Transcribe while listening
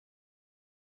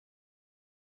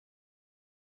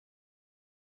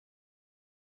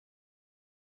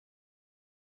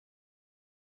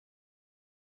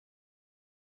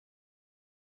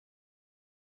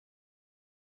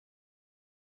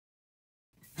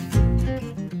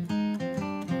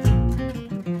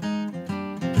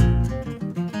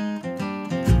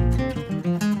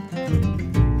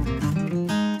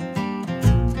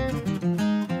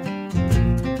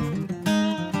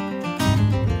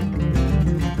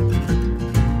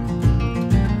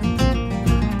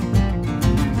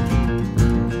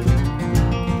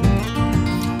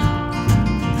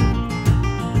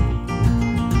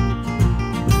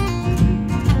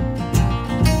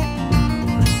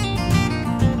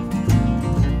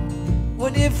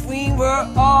What if we were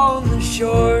on the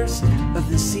shores of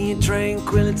the sea of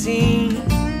tranquility?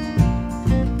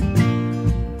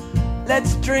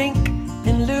 Let's drink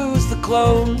and lose the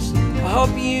clothes. I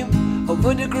hope you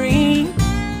would agree.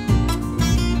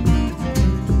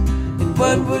 And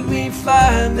what would we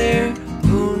find there?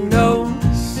 Who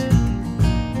knows?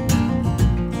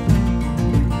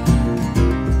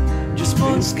 Just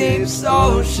moonscapes,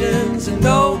 oceans, and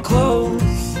no clothes.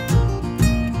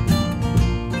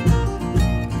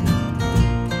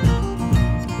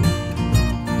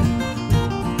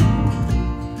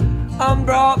 I'm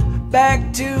brought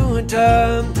back to a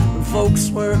time when folks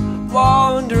were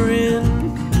wandering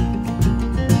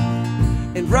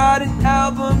and writing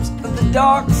albums of the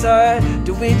dark side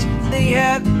to which they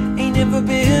ain't never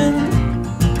been.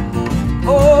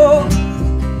 Oh,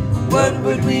 what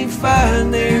would we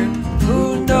find there?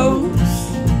 Who knows?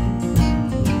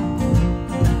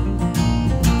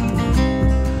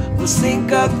 We'll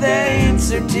sync up the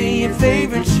answer to your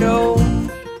favorite show.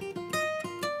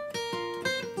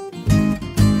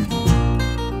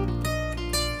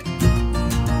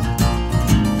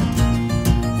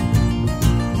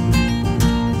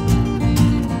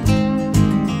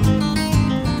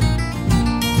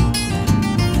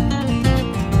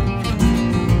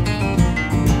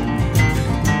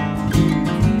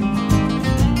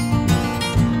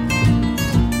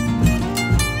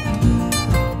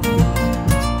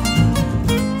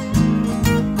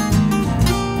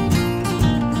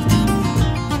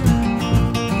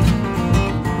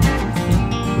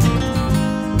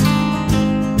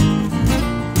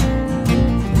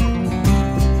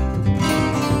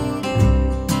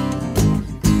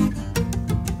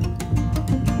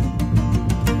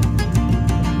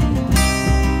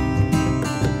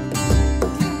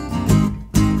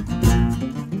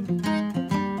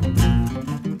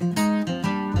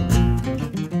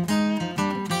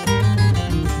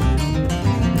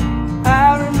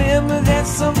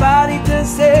 Somebody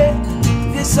just said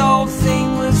this whole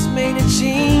thing was made of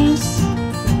cheese.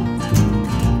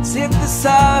 See, if the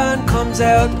sun comes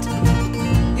out,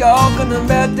 you're gonna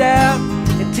bow down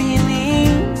to your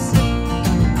knees.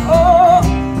 Oh,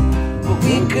 but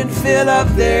we could fill up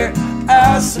there,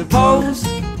 I suppose,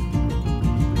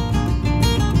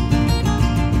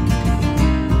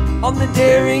 on the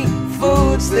dairy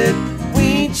foods that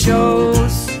we chose.